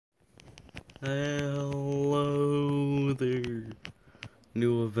Hello there,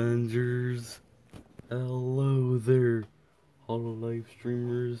 new Avengers. Hello there, hololive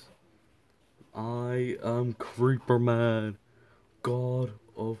streamers. I am Creeper Man, God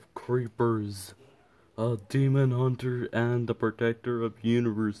of Creepers, a demon hunter and the protector of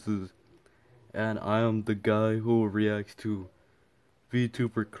universes. And I am the guy who reacts to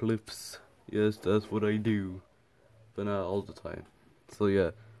VTuber clips. Yes, that's what I do, but not all the time. So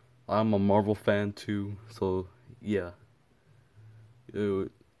yeah, I'm a Marvel fan too. So yeah. We're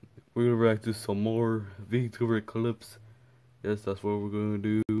gonna react to some more VTuber clips. Yes, that's what we're gonna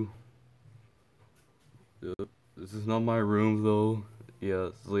do. Yep. This is not my room though. Yeah,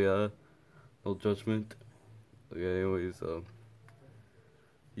 so yeah, no judgment. Okay, anyways,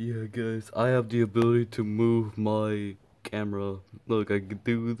 yeah, guys, I have the ability to move my camera. Look, I can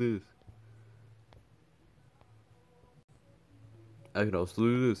do this. I can also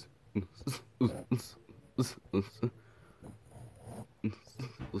do this.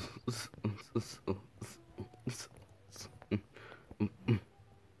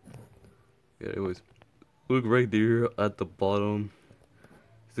 Yeah, anyways, look right there at the bottom.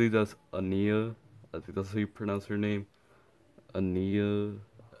 See, that's Ania. I think that's how you pronounce her name. Ania.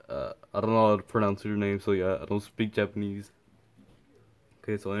 I don't know how to pronounce her name, so yeah, I don't speak Japanese.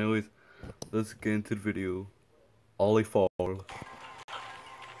 Okay, so anyways, let's get into the video. Ollie Fall.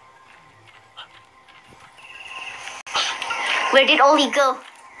 Where did Ollie go?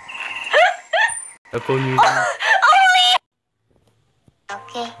 Headphone user.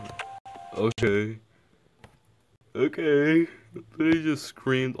 Okay. Okay. Okay. They just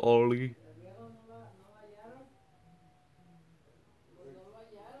screamed Ollie.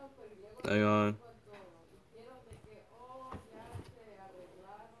 Hang on.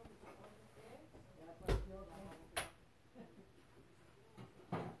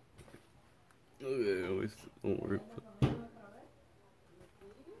 Okay, always don't worry.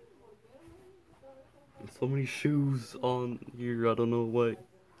 So many shoes on here, I don't know why.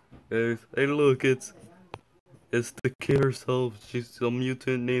 Hey look, it's the kid herself. She's a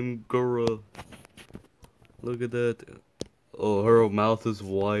mutant named Gura. Look at that. Oh, her mouth is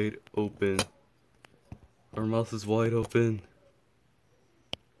wide open. Her mouth is wide open.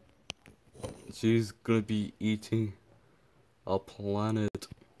 She's gonna be eating a planet.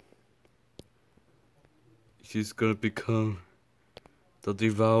 She's gonna become the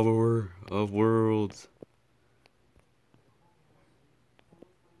devourer of worlds.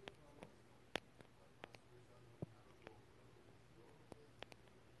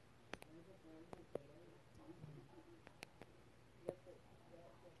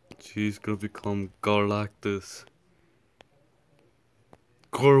 She's gonna become Galactus.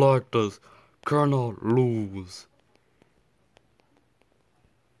 Galactus cannot lose.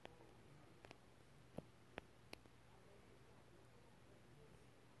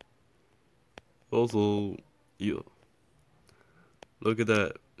 Also, yeah. Look at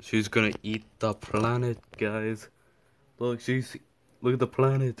that. She's gonna eat the planet, guys. Look, look at the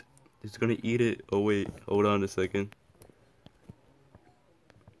planet. She's gonna eat it. Oh wait, hold on a second.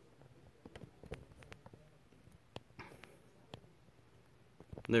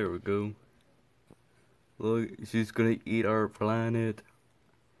 There we go. Look, she's gonna eat our planet.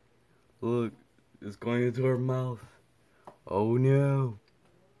 Look, it's going into her mouth. Oh no.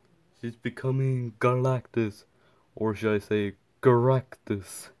 She's becoming Galactus. Or should I say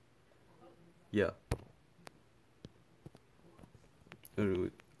Galactus? Yeah.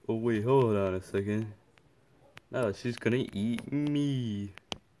 Anyway, oh wait, hold on a second. Now she's gonna eat me.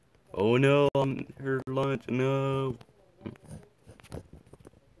 Oh no, I'm her lunch, no.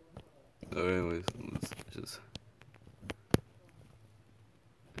 Anyways, let's just...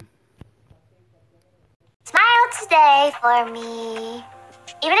 Smile today for me.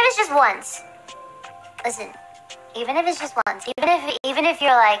 Even if it's just once. Listen, even if it's just once. Even if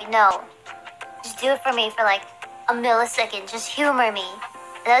you're like, no. Just do it for me for like a millisecond. Just humor me.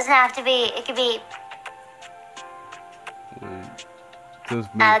 It doesn't have to be, it could be... Wait,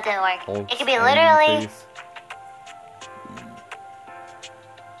 that didn't work. It could be literally...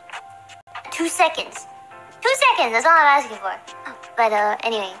 2 seconds. 2 seconds, that's all I'm asking for. But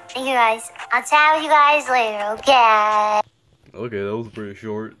anyway, thank you guys. I'll chat with you guys later, okay? Okay, that was pretty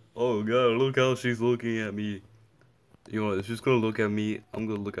short. Oh god, look how she's looking at me. You know, if she's gonna look at me, I'm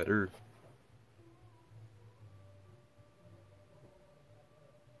gonna look at her.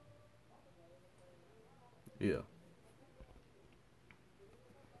 Yeah.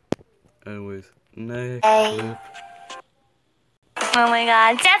 Anyways, next clip. Oh my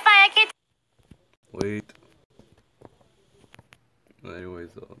god, Sapphire, I can't... Wait. Anyways,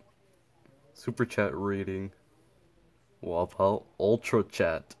 Super chat reading. Wapo Ultra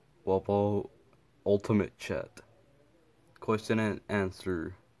Chat. Wapo Ultimate Chat. Question and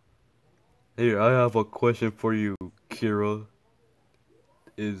answer. Here, I have a question for you, Kira.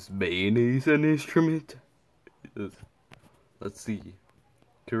 Is mayonnaise an instrument? Let's see.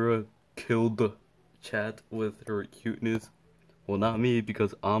 Kira killed the chat with her cuteness. Well, not me,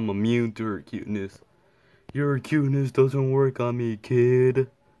 because I'm immune to her cuteness. Your cuteness doesn't work on me,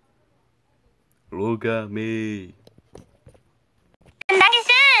 kid. Look at me.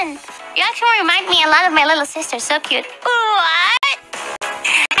 Dyson! You actually remind me a lot of my little sister. So cute. What?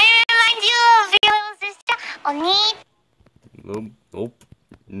 I remind you of your little sister. Oni. Nope, nope,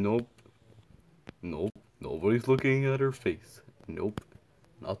 nope, nope. Nobody's looking at her face. Nope,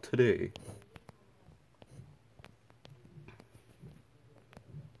 not today.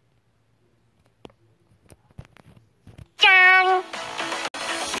 Chan.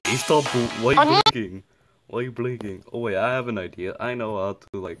 Hey, stop! Why are you blinking? Why are you blinking? Oh wait, I have an idea. I know how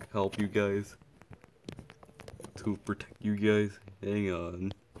to like help you guys. To protect you guys. Hang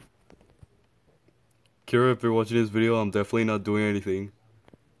on. Kira, if you're watching this video, I'm definitely not doing anything.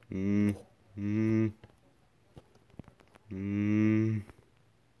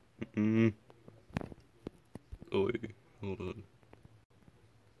 Oh wait, hold on.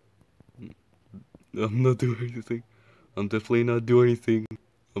 I'm not doing anything. I'm definitely not doing anything.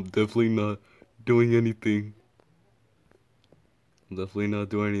 I'm definitely not doing anything. I'm definitely not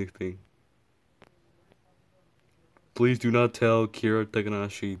doing anything. Please do not tell Kira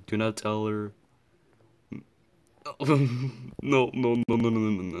Takanashi. Do not tell her. No, no, no, no, no, no,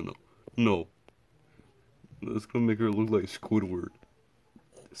 no, no, no. No. That's gonna make her look like Squidward.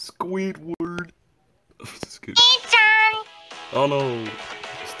 Squidward! I'm just kidding. Oni-chan. Oh no!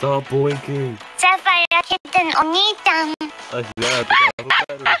 Stop blinking! Sapphire kitten Oni-chan. Actually, I have a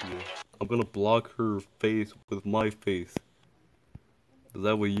better idea. I'm gonna block her face with my face.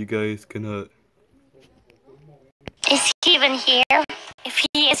 That way you guys can, Is he even here? If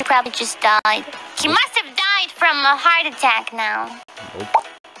he is, he probably just died. He must have died from a heart attack now. Nope.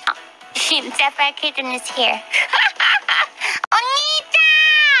 Sapphire kitten is here.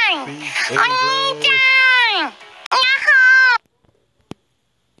 Oni-chan! Oni-chan! Yahoo!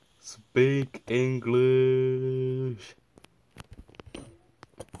 Speak English.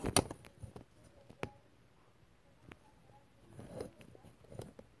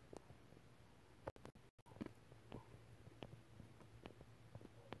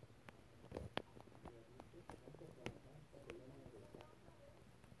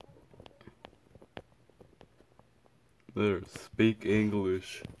 There, speak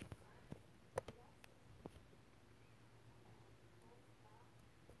English.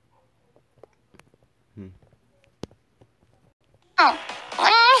 Oh,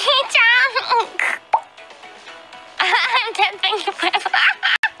 Oni-chan! I'm dead, thank you.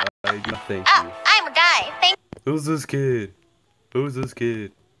 I do thank Oh, you. I'm a guy. Thank Who's this kid? Who's this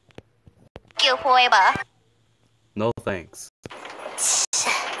kid? you, forever. No thanks.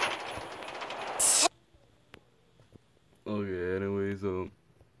 Okay, anyways, you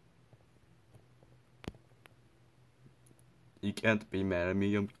can't be mad at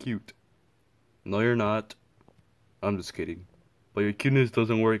me, I'm cute. No, you're not. I'm just kidding. But your cuteness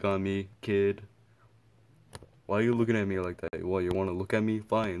doesn't work on me, kid. Why are you looking at me like that? What, you wanna look at me?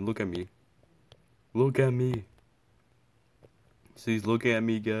 Fine, look at me. Look at me. She's looking at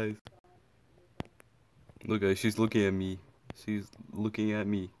me, guys. Look, guys, she's looking at me. She's looking at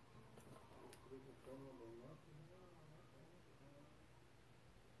me.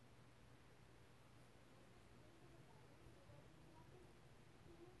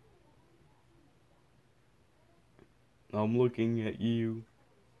 I'm looking at you.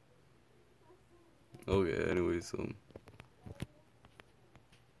 Okay, anyways,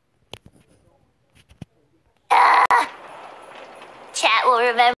 Chat will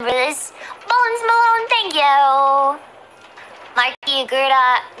remember this. Bones Malone, thank you. Marky, good,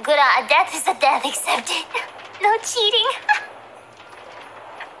 a death is a death accepted. No cheating.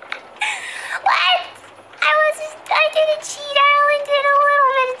 What? I didn't cheat. I only did a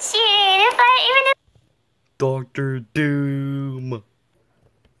little bit of cheating. Even if Dr. Doom.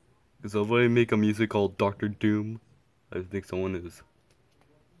 Is somebody make a music called Dr. Doom? I think someone is.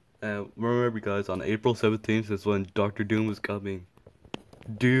 Remember guys, on April 17th is when Dr. Doom is coming.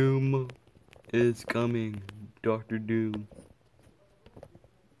 Doom is coming. Dr. Doom.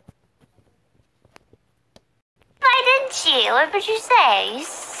 I didn't cheat, what would you say?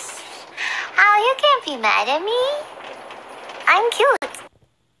 You can't be mad at me. I'm cute.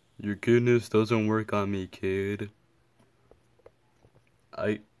 Your goodness doesn't work on me, kid.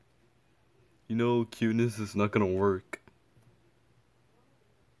 You know, cuteness is not gonna work.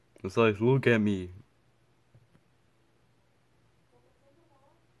 It's like, look at me.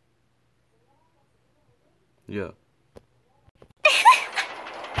 Yeah.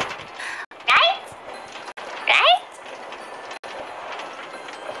 Right? Right?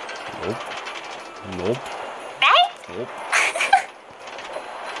 Nope. Nope. Right? Nope.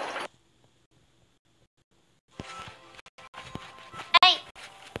 Right.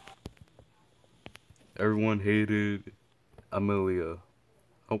 Everyone hated Amelia.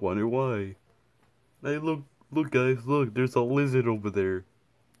 I wonder why. Hey, look, guys, look, there's a lizard over there.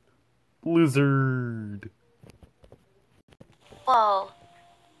 Lizard. Whoa.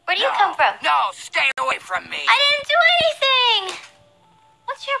 Where do you come from? No, stay away from me. I didn't do anything.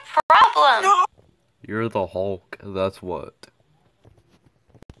 What's your problem? No, You're the Hulk, that's what.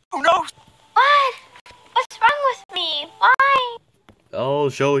 no. What? What's wrong with me? Why? I'll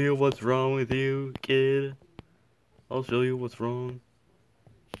show you what's wrong with you, kid. I'll show you what's wrong.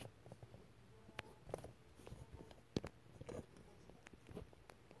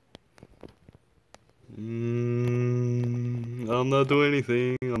 I'm not doing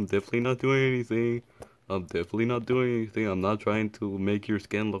anything. I'm definitely not doing anything. I'm definitely not doing anything. I'm not trying to make your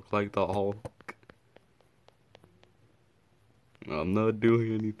skin look like the Hulk. I'm not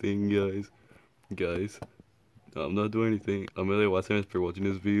doing anything, guys. Guys, I'm not doing anything. Amelia Watson for watching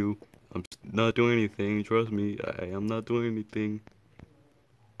this video. I'm not doing anything. Trust me, I am not doing anything.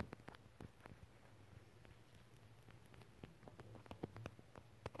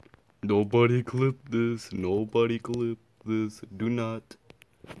 Nobody clip this. Nobody clip this. Do not.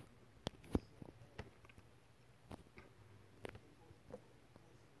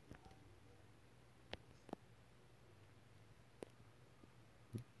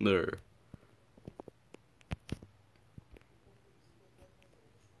 There.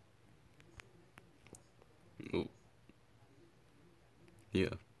 Oh. Yeah.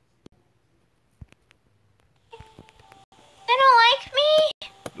 They don't like me?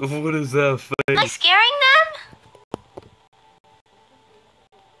 What is that Am I face? scaring them?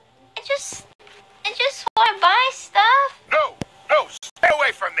 I just want to buy stuff. No, no, stay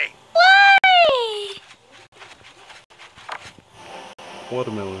away from me. Why?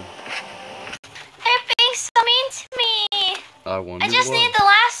 Watermelon. They're being so mean to me. I wonder I just why. need the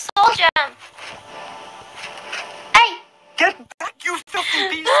last soul gem. Hey! Get back, you filthy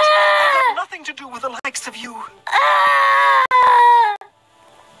beast. I have nothing to do with the likes of you. Ah!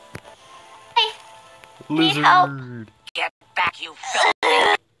 Hey, need help. Lizard. Get back, you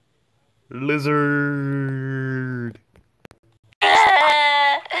filthy. Lizard.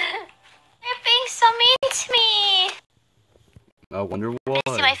 They're being so mean to me. I wonder See, my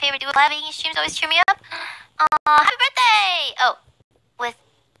why. favorite dude live streams always cheer me up. Happy birthday! Oh, with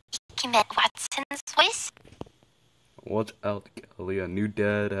Kimet Watson's voice. Watch out, Kelly. A new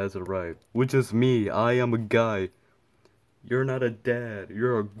dad has arrived. Which is me. I am a guy. You're not a dad.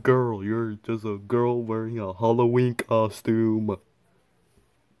 You're a girl. You're just a girl wearing a Halloween costume.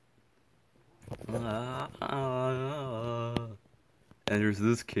 And there's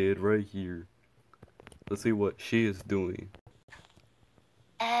this kid right here. Let's see what she is doing.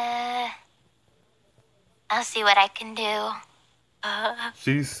 I'll see what I can do.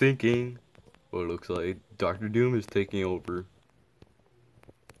 She's sinking. What it looks like Dr. Doom is taking over.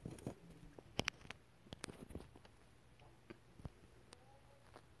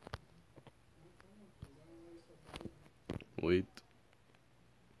 Wait.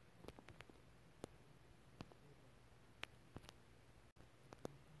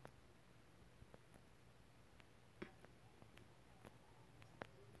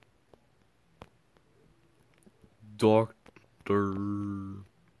 Dr.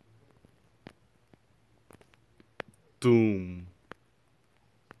 Doom.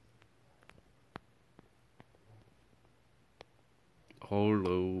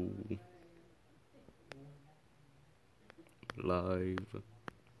 Hello. Live.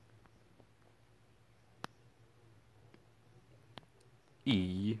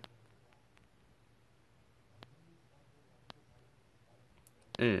 E.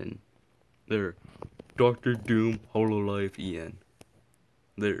 N. There. Dr. Doom Hololive EN.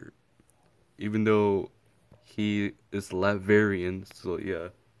 There. Even though he is Latvian, so yeah.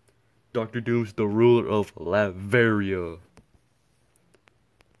 Dr. Doom's the ruler of Latveria.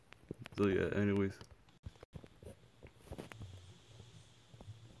 So yeah, anyways.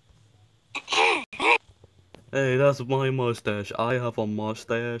 Hey, that's my mustache. I have a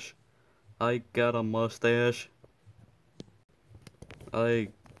mustache. I got a mustache. I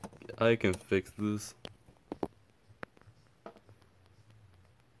can fix this.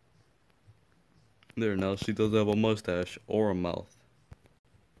 There, now she doesn't have a mustache or a mouth.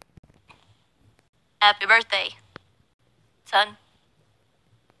 Happy birthday, son.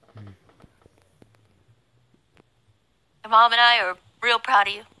 Your mom and I are real proud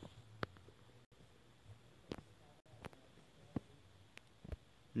of you.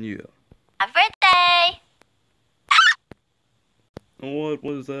 Yeah. Happy birthday! What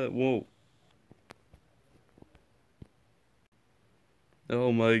was that? Whoa.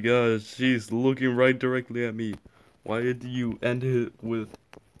 Oh my gosh, she's looking right directly at me. Why did you end it with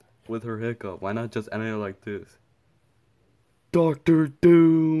her hiccup? Why not just end it like this? Doctor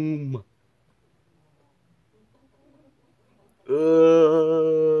Doom!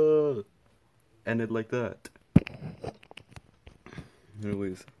 End it like that.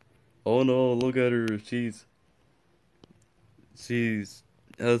 Anyways. Oh no, look at her. She's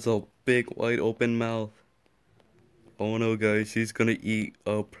has a big wide open mouth. Oh no guys, she's gonna eat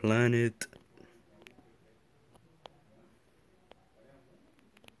a planet.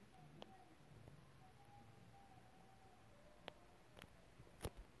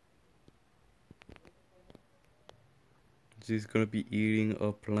 She's gonna be eating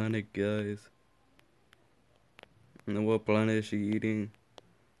a planet, guys. And what planet is she eating?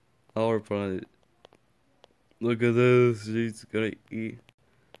 Our planet. Look at this. She's gonna eat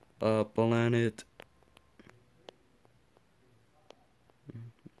a planet.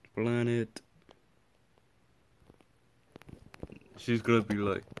 Planet. She's gonna be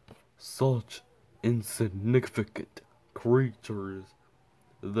like, such insignificant creatures.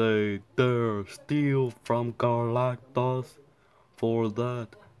 They dare steal from Galactus. For that,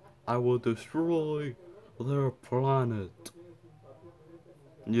 I will destroy their planet.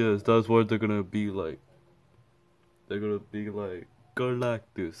 Yes, that's what they're gonna be like. They're gonna be like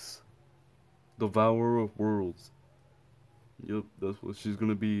Galactus, devourer of worlds. Yep, that's what she's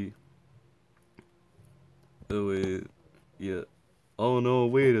gonna be. Oh wait, yeah. Oh no,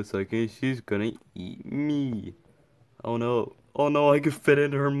 wait a second. She's gonna eat me. Oh no. Oh no, I can fit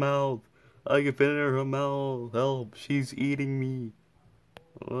in her mouth. I can fit in her mouth. Help, she's eating me.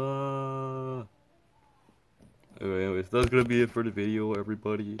 Ah. Okay, anyways, that's gonna be it for the video,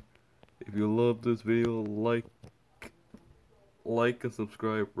 everybody. If you love this video, like and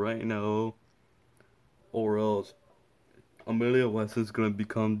subscribe right now, or else Amelia West is gonna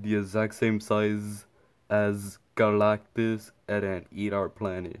become the exact same size as Galactus and then eat our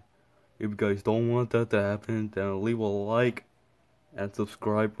planet. If you guys don't want that to happen, then leave a like and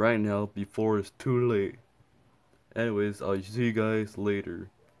subscribe right now before it's too late. Anyways, I'll see you guys later.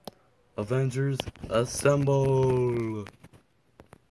 Avengers, assemble!